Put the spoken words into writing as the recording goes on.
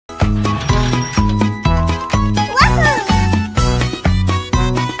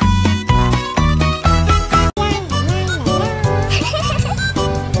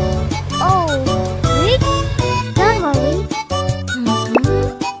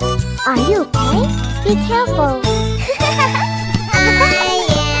Are you okay? Be careful. I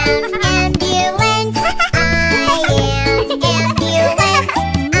am ambulance. I am ambulance.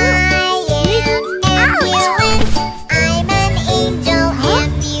 I am ambulance. I'm an angel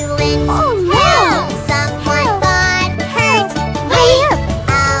ambulance. Oh no! Help! Someone got hurt. Wait!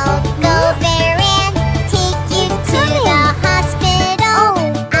 I'll go there and take you to the hospital.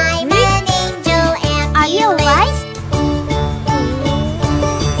 I'm an angel ambulance. Are you alright?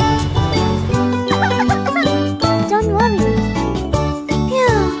 Don't worry.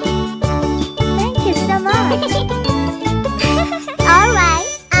 Phew. Thank you so much. Alright.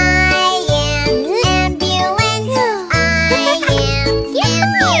 I am ambulance. I am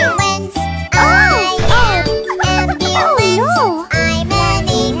ambulance. I am ambulance. I'm an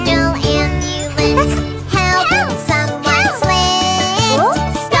angel ambulance. Help! Someone slipped.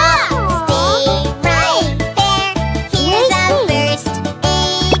 Stop! Stay right there. Here's a first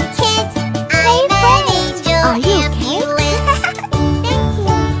aid kit. I'm an angel Are you okay? ambulance. Thank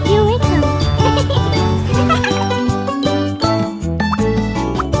you. You're welcome.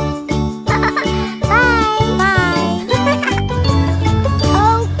 Bye. Bye.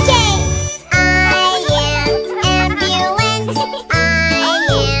 Okay. I am ambulance. I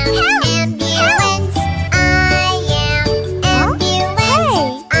am ambulance. I am ambulance.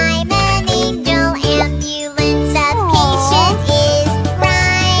 I'm an angel ambulance. A patient is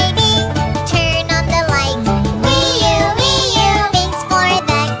riding. Turn on the light. Wee-oo, wee-oo. Thanks for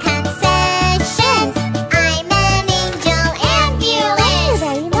the concessions. I'm an angel Thank you ambulance.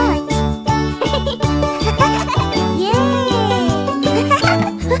 very much. Yay!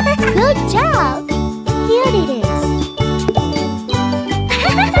 Good job! Here it is.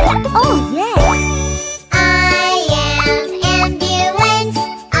 Oh, yes! I am ambulance.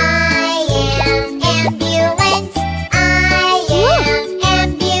 I am ambulance. I am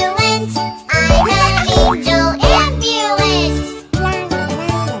ambulance. I'm an angel ambulance. La, la, la,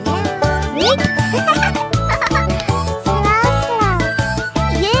 la, slow, slow.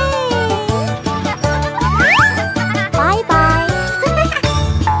 Yay! Bye-bye.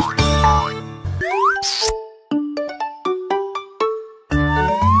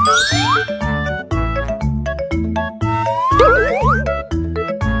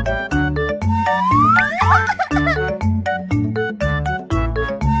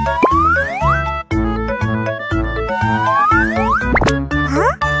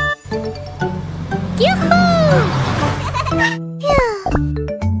 Huh? Yoo-hoo! Phew.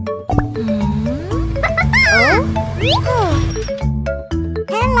 Oh?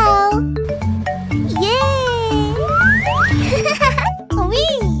 Hello! Yay!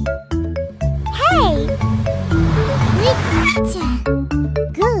 Wee! Hey! Wee!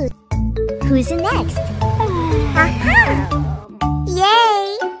 Good! Who's next? Aha! Yay!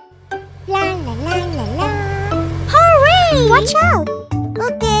 La la la la la! Hurry! Watch out!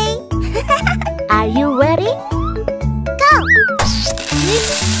 Okay! Are you ready? Go!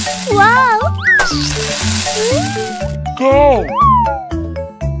 Wow! Go!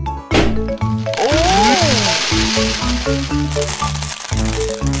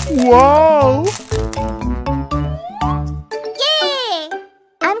 Wow! Yeah!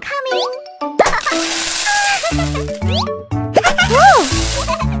 I'm coming! Whoa!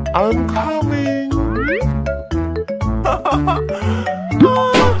 I'm coming!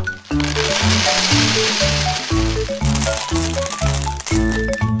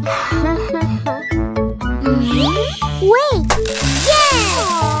 Wait! Yeah!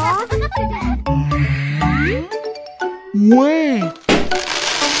 Wait!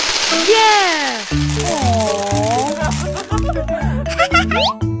 Yeah!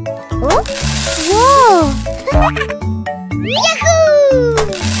 Oh? Whoa! Yahoo!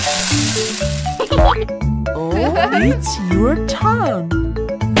 Oh, it's your turn!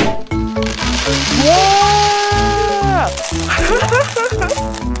 Yeah!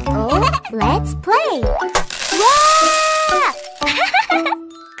 Oh, let's play! Wow!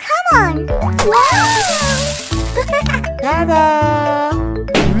 Come on! Wow! Ta-da!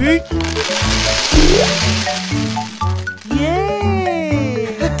 Yay!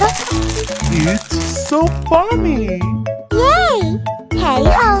 It's so funny! Yay! Hey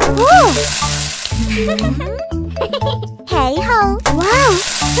ho! Woo! Hey ho! Wow!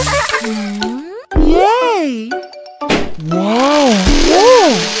 Yay! Wow!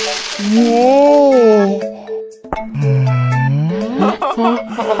 Whoa!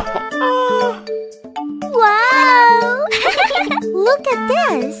 Wow! Look at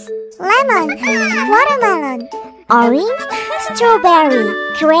this! Lemon, watermelon, orange, strawberry,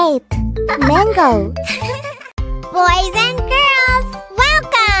 grape, mango. Boys and girls,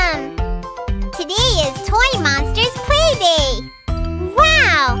 welcome!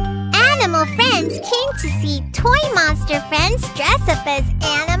 friends dress up as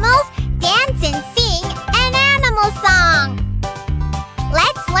animals, dance and sing an animal song.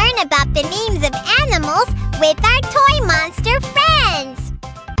 Let's learn about the names of animals with our toy monster friends.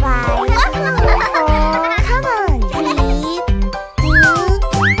 Wow. Come on. 3, 2,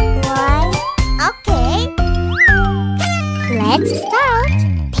 1. Okay. Let's start.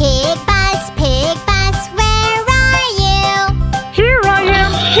 Pig bus, where are you? Here I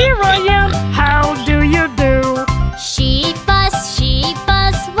am, how do you do? Sheep bus,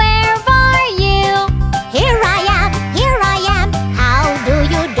 where are you? Here I am, how do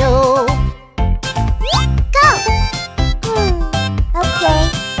you do? Go. Okay.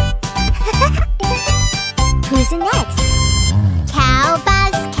 Who's next? Cow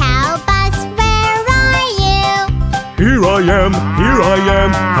bus, where are you? Here I am,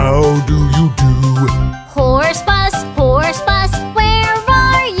 how do you do? Horse bus, where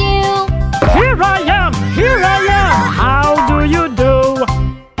are you? Here I am, how do you do?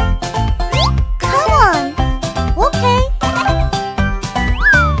 Come on. Okay.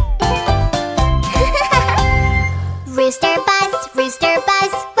 Rooster bus,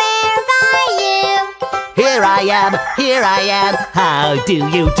 where are you? Here I am, how do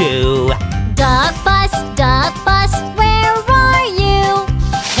you do? Duck bus, where are you?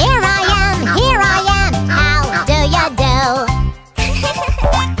 Here I am, how do you do?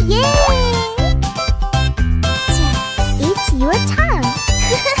 Yay! It's your turn.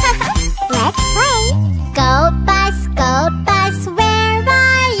 Let's play. Goat bus, where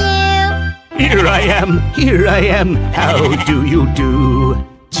are you? Here I am, how do you do?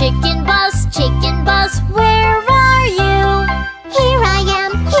 Chicken bus, where are you? Here I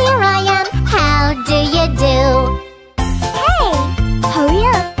am, how do you do? Hey, hurry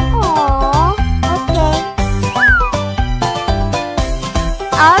up. Aww. Okay.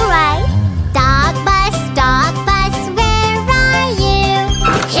 All right. Dog bus, where are you?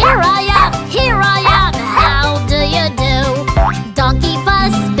 Here I am, how do you do? Donkey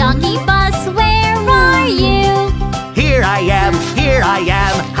bus, where are you? Here I am,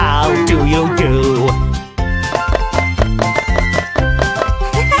 how do you do?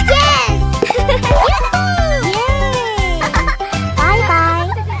 Yes! Yay! Bye-bye.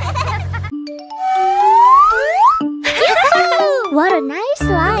 What a nice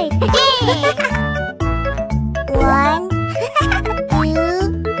slide. 1, 2,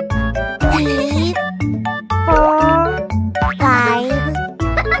 3, 4, 5.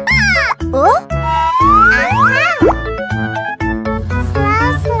 Oh?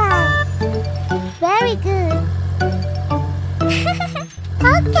 Slow. Very good.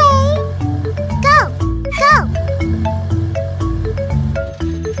 Okay. Go.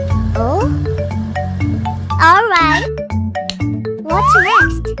 Oh? All right. What's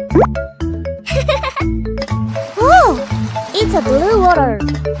next? Oh, it's a blue water.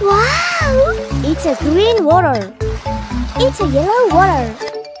 Wow! It's a green water. It's a yellow water.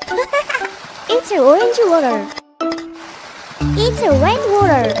 It's an orange water. It's a red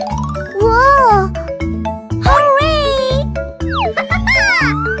water. Whoa! Hooray!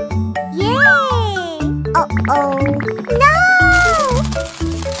 Yay! Uh-oh. No!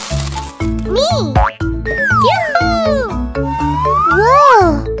 Me! Yoo-hoo! Whoa!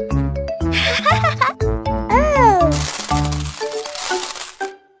 Oh!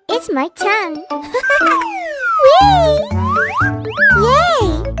 It's my turn. Whee! Yay!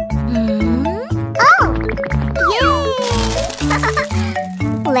 Oh! Yay!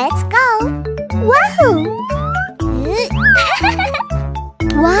 Let's go! Wahoo!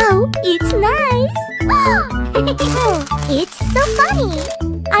 Wow, it's nice! It's so funny!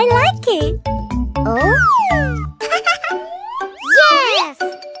 I like it! Oh? Yes!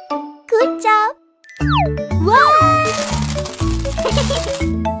 Good job! Wow!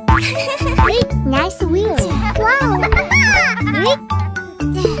 Nice wheel! Wow!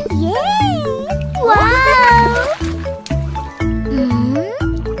 Yay! Wow!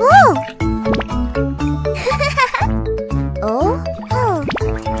 Oh! Oh? Oh.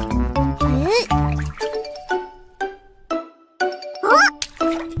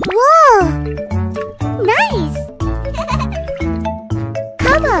 Whoa! Nice!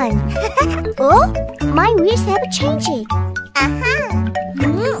 Come on! Oh? My wheels have changed.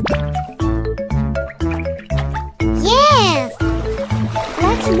 Yes!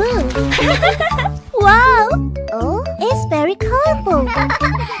 Let's move! Wow! Oh, it's very colorful!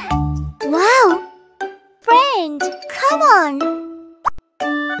 Wow! Friend, come on!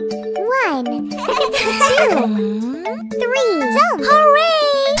 1, 2, 3, jump!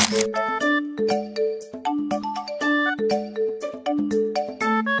 Hooray!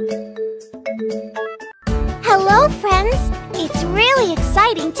 Hello, friends!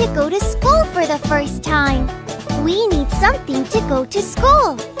 go to school for the first time. We need something to go to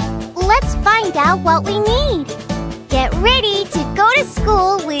school. Let's find out what we need. Get ready to go to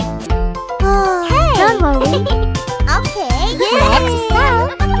school with... Hey! Don't worry. Okay. Let's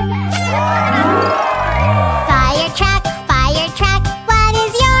start. Fire truck, what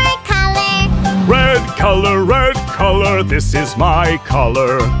is your color? Red color, this is my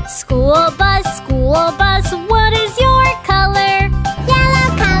color. School bus, what is your color? Yellow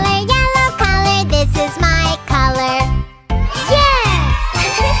color, this is my color. Yes!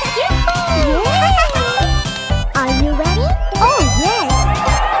 Are you ready? Oh, yes.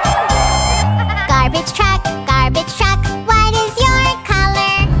 Garbage truck, what is your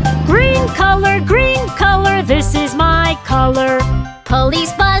color? Green color, this is my color.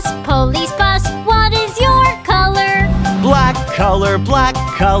 Police bus, what is your color? Black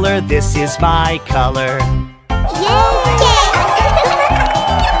color, this is my color. Yay!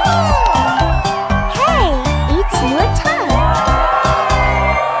 Hey, it's your turn.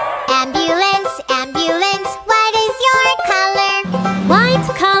 Ambulance, what is your color? White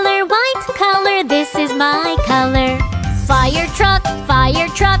color, this is my color. Fire truck,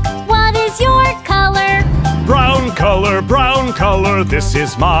 what is your color? Brown color, this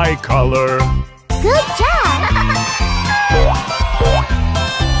is my color. Good job!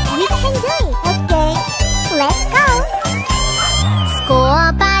 We can do it. Okay, let's go.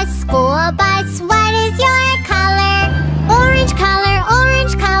 School bus, what is your color? Orange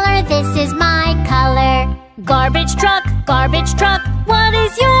color, this is my color. Garbage truck, what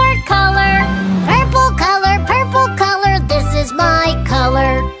is your color? Purple color, this is my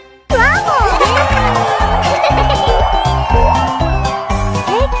color. Bravo!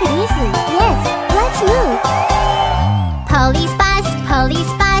 Take it easy. Yes, let's move. Police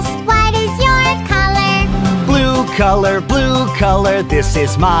bus, what is your color? Blue color, this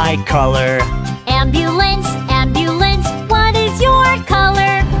is my color. Ambulance, what is your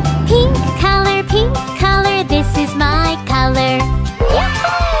color? Pink color, this is my color.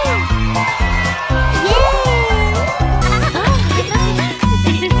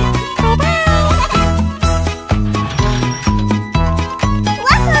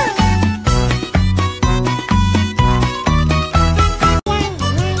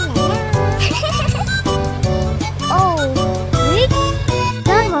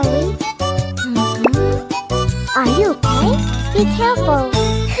 Are you okay? Be careful.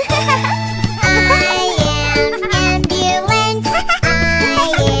 I am ambulance. I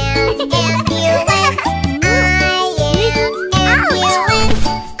am ambulance.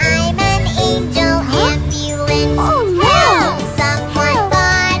 I'm an angel ambulance. Oh no! Help! Someone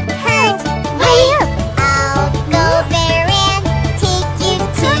got hurt. Wait, I'll go there and take you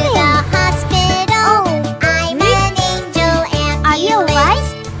to the hospital. I'm an angel ambulance. Are you alright?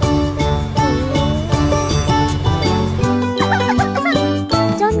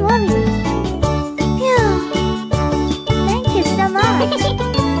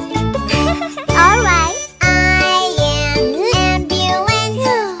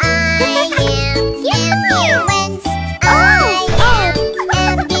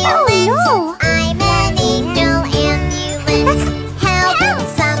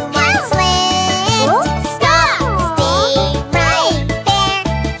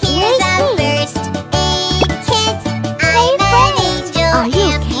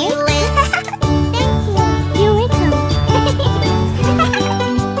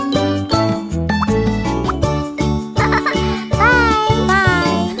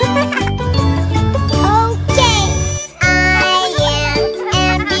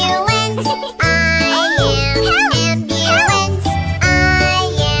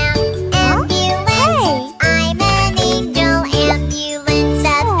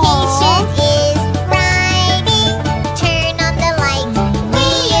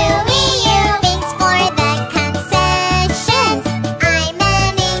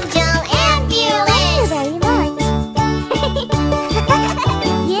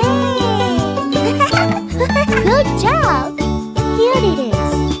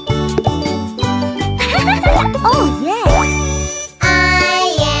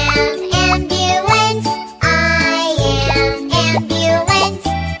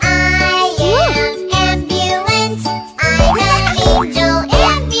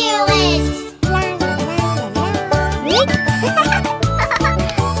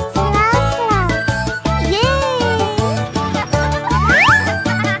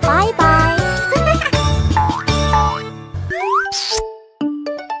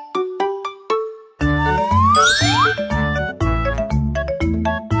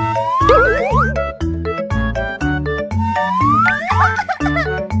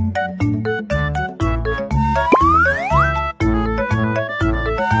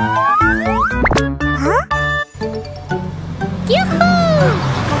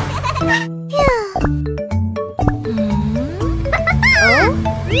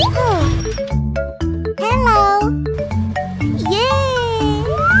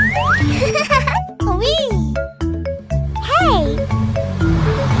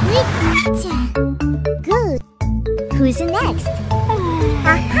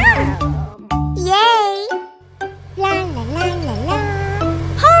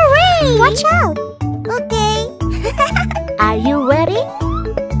 Yay! Watch out! Okay. Are you ready?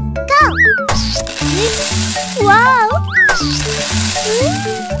 Go! Wow!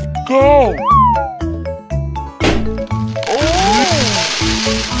 Go!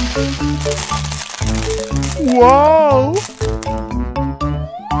 Wow!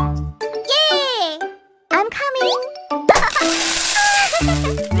 Yay! I'm coming!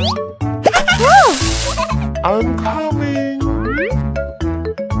 Whoa! I'm coming!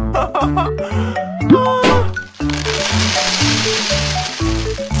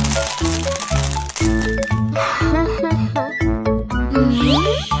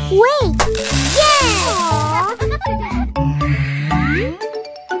 Wait! Yeah!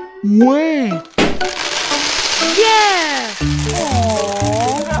 Wait! Yeah!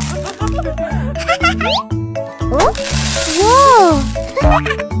 Oh? Whoa!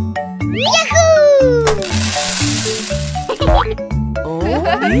 Yahoo!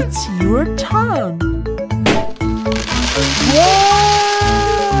 It's your turn. Yeah!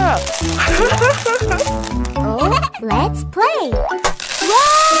 Oh, let's play!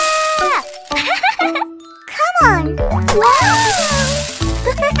 Wow! Come on! Wow!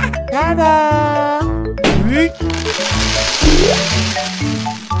 Ta-da!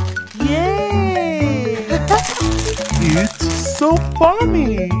 Yay! It's so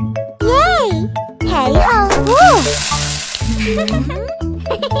funny! Yay! Hey ho! Whoa!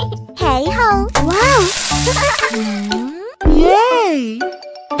 Hey ho! Wow! Yay!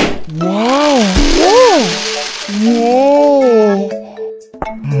 Wow! Whoa! Whoa!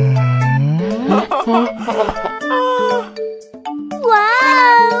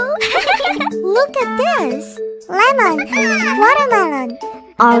 Wow! Look at this! Lemon, watermelon,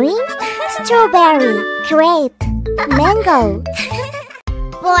 orange, strawberry, grape, mango.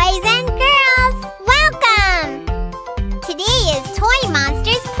 Boys and girls, welcome! Today is Toy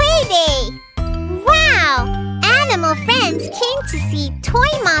Monsters Play Day. Wow! Animal friends came to see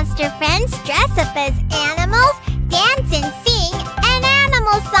Toy Monster friends dress up as animals, dance and sing an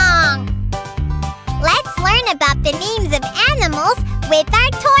animal song. Let's learn about the names of animals with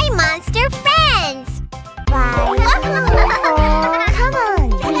our Toy Monster friends. Wow! Come on!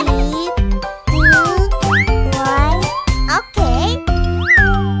 3, 2, 1. Okay.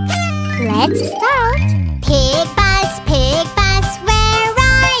 Let's start! Pig bus, where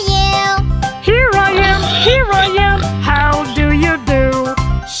are you? Here I am. How do you do?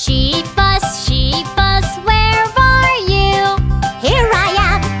 Sheep bus, where are you? Here I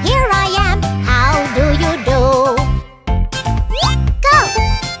am, how do you do? Go!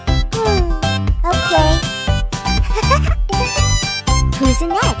 Okay. Who's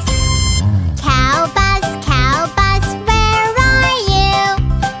next? Cow bus, where are you?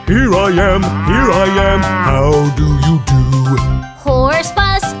 Here I am, how do you do? Horse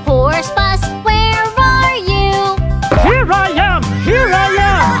bus, where are you? Here I am.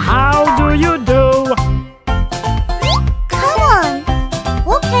 How do you do? Come on!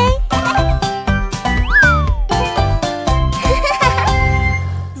 Okay.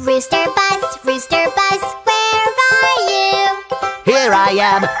 Rooster bus, where are you? Here I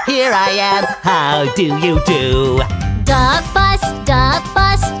am, how do you do? Duck bus,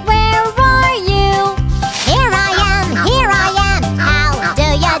 where are you? Here I am, how do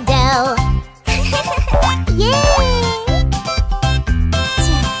you do? Yay!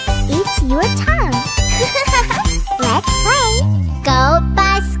 It's your turn. Let's play. Goat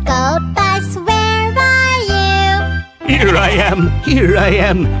bus, where are you? Here I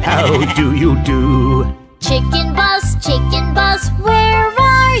am, how do you do? Chicken bus, where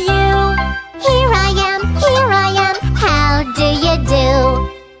are you? Here I am, how do you do?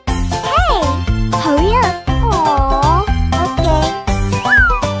 Hey! Hurry up. Aww. Okay.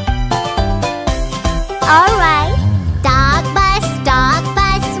 Alright. Dog bus,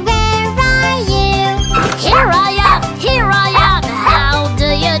 where are you? Here I am. How do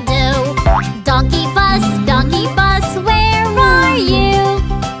you do? Donkey bus, where are you?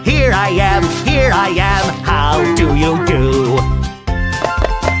 Here I am, how do you do?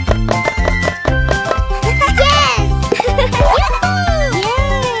 Yes! Yay!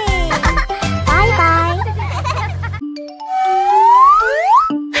 Bye-bye.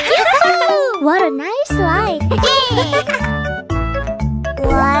 What a nice slide.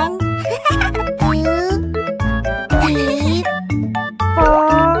 One, 2, 3,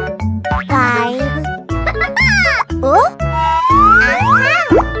 4, 5. Oh?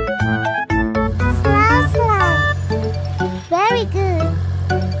 Slow. Very good.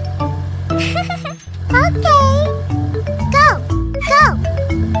 Okay. Go.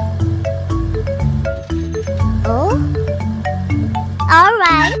 Oh? All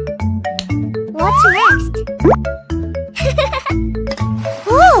right. What's next?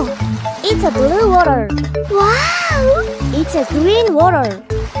 Oh, it's a blue water. Wow! It's a green water.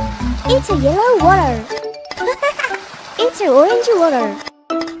 It's a yellow water. It's an orange water.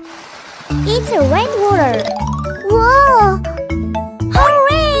 It's a red water. Whoa!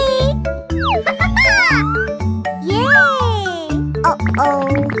 Hooray! Yay! Uh-oh.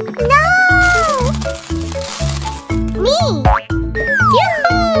 No! Me!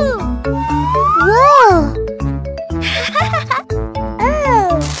 Yoo-hoo! Whoa!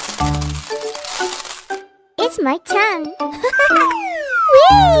 Oh! It's my turn.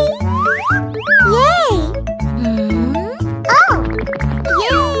 Whee! Yay! Oh!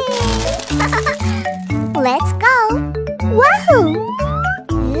 Yay! Let's go! Wahoo!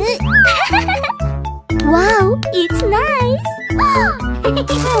 Wow, it's nice!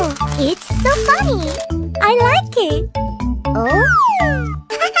 It's so funny! I like it! Oh?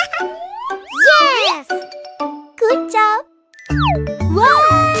 Yes! Good job! Wow!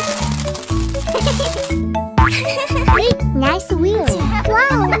 Nice wheel!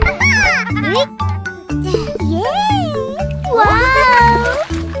 Wow! Yay! Wow!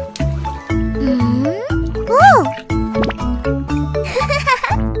 Oh!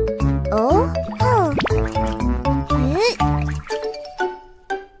 Oh? Oh!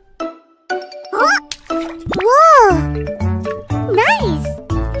 Whoa! Nice!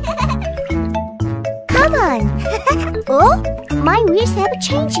 Come on! Oh? My wheels have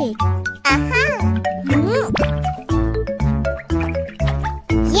changed.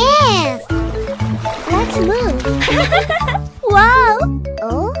 Yes! Let's move! Wow!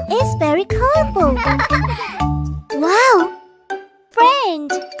 Oh, it's very colorful! Wow! Friend,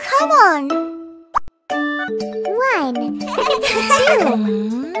 come on! 1, 2,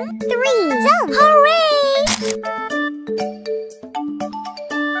 3, jump! Hooray!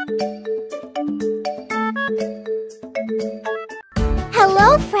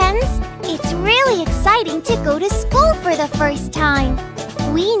 Hello, friends! It's really exciting to go to school for the first time.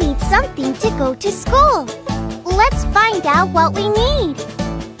 We need something to go to school. Let's find out what we need.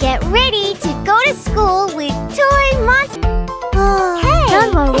 Get ready to go to school with Toy Monster. Hey!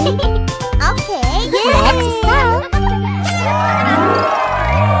 Don't worry. Okay, let's start.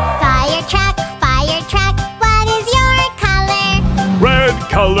 Fire truck, what is your color? Red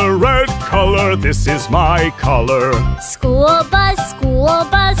color, this is my color. School bus,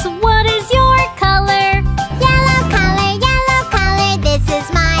 what is your color? Yellow color, this is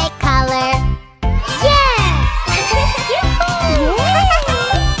my color. Yes!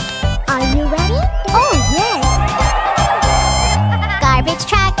 Are you ready? Oh, yes! Garbage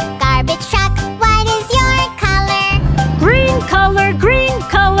truck, what is your color? Green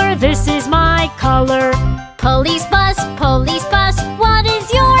color, this is my color. Police bus, what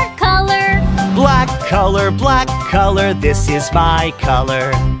is your color? Black color, this is my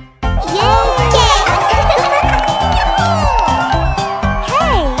color.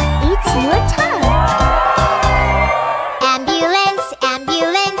 Hey, it's your turn. Ambulance,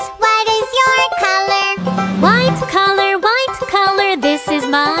 what is your color? White color, this is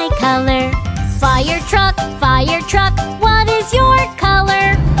my color. Fire truck, what is your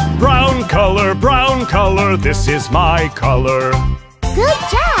color? Brown color, this is my color. Good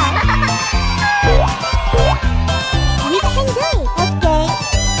job! We can do it. Okay,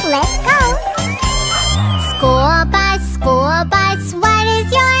 let's go. School bus, what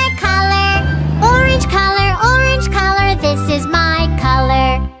is your color? Orange color, this is my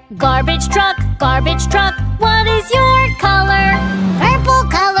color. Garbage truck, what is your color?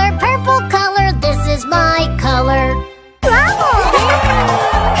 Purple color, this is my color. Bravo!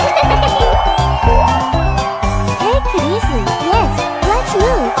 Take it easy. Yes, let's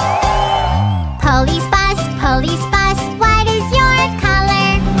move. Police bus, what is your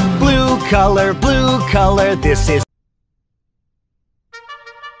color? Blue color, this is